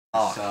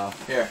So,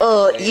 here.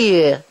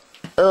 Yeah.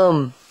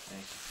 For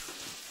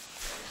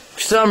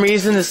some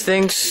reason,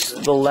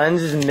 the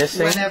lens is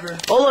missing. Whenever.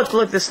 Oh,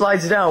 look, this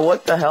slides down.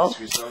 What the hell?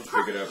 Figure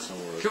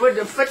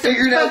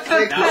it out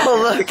quick.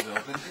 Oh, look.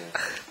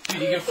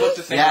 Dude, you can flip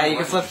the thing. Yeah, you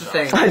can flip the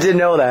thing. I didn't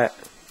know that.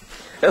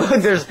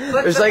 Look,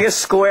 there's like a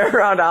square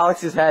around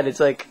Alex's head. It's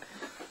like,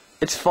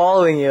 it's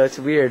following you. It's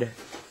weird.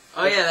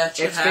 Oh yeah, that's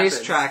It's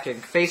face tracking.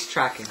 Face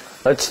tracking.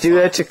 Let's do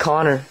that to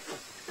Connor.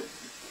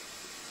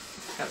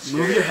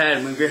 Move your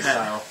head. Move your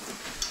head.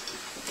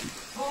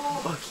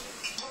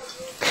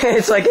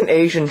 It's like an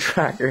Asian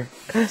tracker.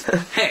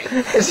 Hey,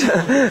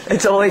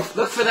 It's only.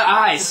 look for the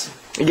eyes.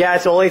 Yeah,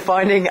 it's only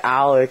finding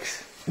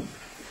Alex.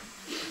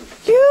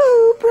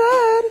 You,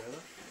 Brad.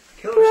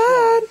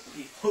 Brad.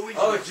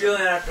 Oh,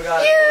 Julian, I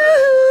forgot.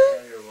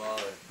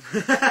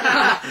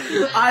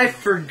 I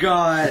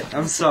forgot.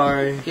 I'm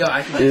sorry. Yo,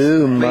 I can.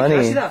 Ooh, Wait, can I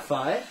money. see that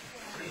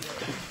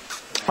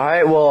 5?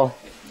 Alright, well,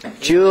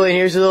 Julian,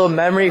 here's a little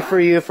memory for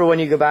you for when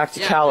you go back to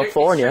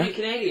California. It's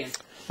Canadian.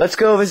 Let's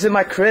go visit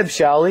my crib,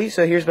 shall we?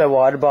 So here's my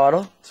water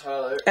bottle.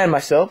 Tyler. And my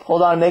soap.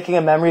 Hold on, I'm making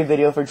a memory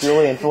video for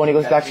Julian for when he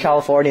goes back to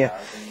California.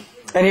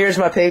 And here's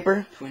my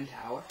paper. Twin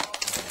Tower.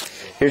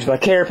 Here's my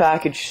care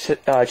package,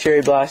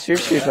 cherry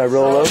blasters. Here's my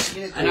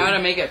Rolos. I know how to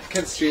make it.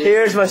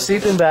 Here's my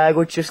sleeping bag,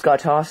 which just got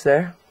tossed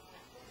there.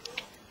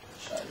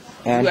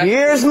 And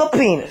here's my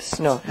penis.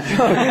 No.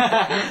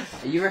 Are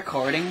you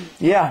recording?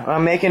 Yeah,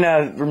 I'm making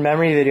a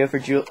memory video for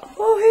Julian.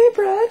 Oh, hey,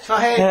 Brad.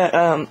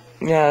 Oh,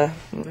 hey. Yeah.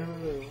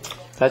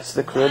 That's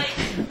the crib.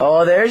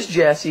 Oh, there's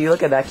Jesse.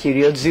 Look at that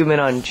cutie. Let's zoom in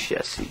on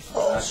Jesse.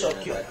 Oh, so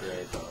cute.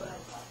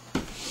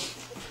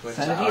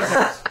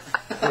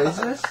 What is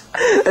this?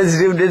 I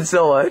zoomed in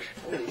so much.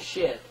 Holy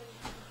shit.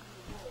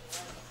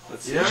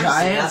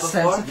 Giant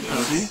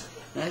centipedes.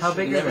 How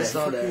big are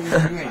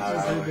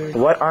they?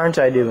 What aren't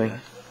I doing?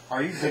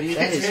 Are you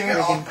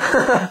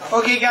videotaping?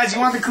 Okay, guys, you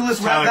want the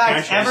coolest web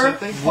fact ever?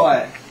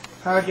 What?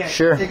 Okay.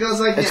 Sure. It goes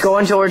like this. It's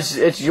going towards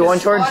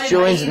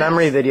Julian's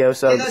memory video,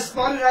 so In the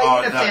spotted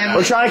hyena family.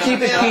 we're trying to keep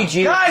it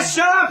PG. Guys,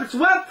 shut up! It's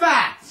web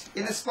facts!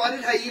 In the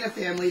spotted hyena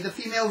family, the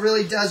female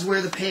really does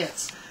wear the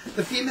pants.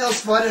 The female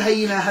spotted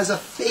hyena has a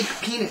fake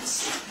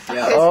penis.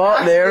 Yeah. It's Oh,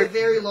 actually there. a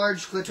very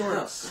large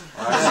clitoris.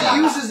 She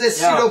uses this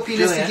pseudo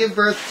penis to give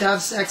birth, to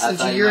have sex, and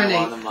to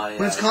urinate.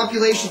 When it's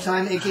copulation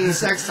time, aka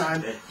sex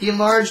time, the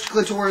enlarged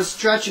clitoris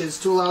stretches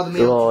to allow the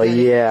male Oh, to get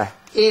yeah.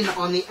 in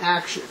on the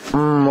action.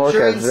 Look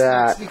During at sex,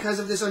 that. because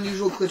of this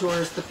unusual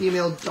clitoris, the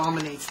female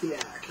dominates the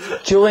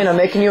act. Julian, I'm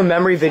making you a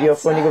memory video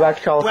for when you go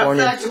back to Web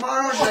California. fact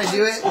tomorrow, should I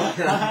do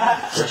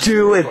it?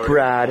 Do it,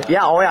 Brad.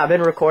 Yeah, oh yeah, I've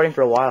been recording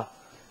for a while.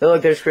 Oh,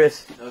 look, there's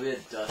Chris. Oh,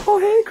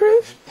 hey,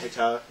 Chris. Hey,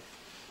 Tyler.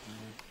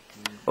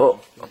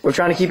 Oh, we're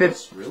trying to keep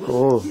it.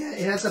 Oh. Yeah,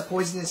 it has a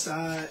poisonous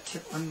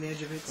tip on the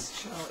edge of its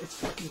shell. It's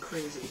fucking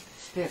crazy.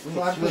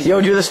 Yo,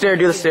 do the stare,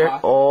 do the stare.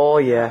 Oh,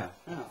 yeah.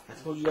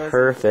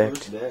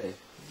 Perfect.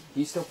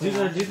 Do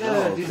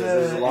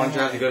the long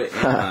drive to go to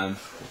Anaheim.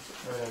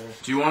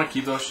 Do you want to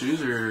keep those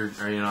shoes, or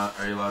are you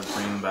allowed to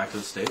bring them back to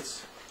the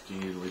States? Do you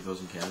need to leave those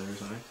in Canada or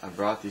something? I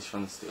brought these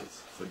from the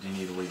States. But do you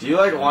need to leave? Do you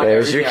like want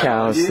There's your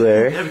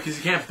counselor. Yeah, because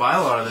you can't buy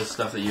a lot of this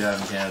stuff that you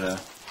have in Canada.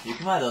 You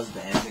can buy those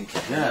bands in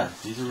Canada. Yeah,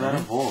 these are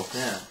Radavolks.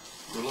 Yeah.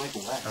 They're like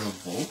what?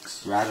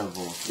 Volks?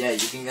 Radavolks. Yeah,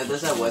 you can get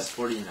this at West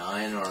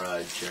 49 or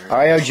Journey.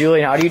 Alright, yo,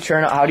 Julian, how do you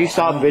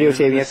stop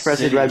videotaping? You have to press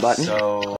the red button. So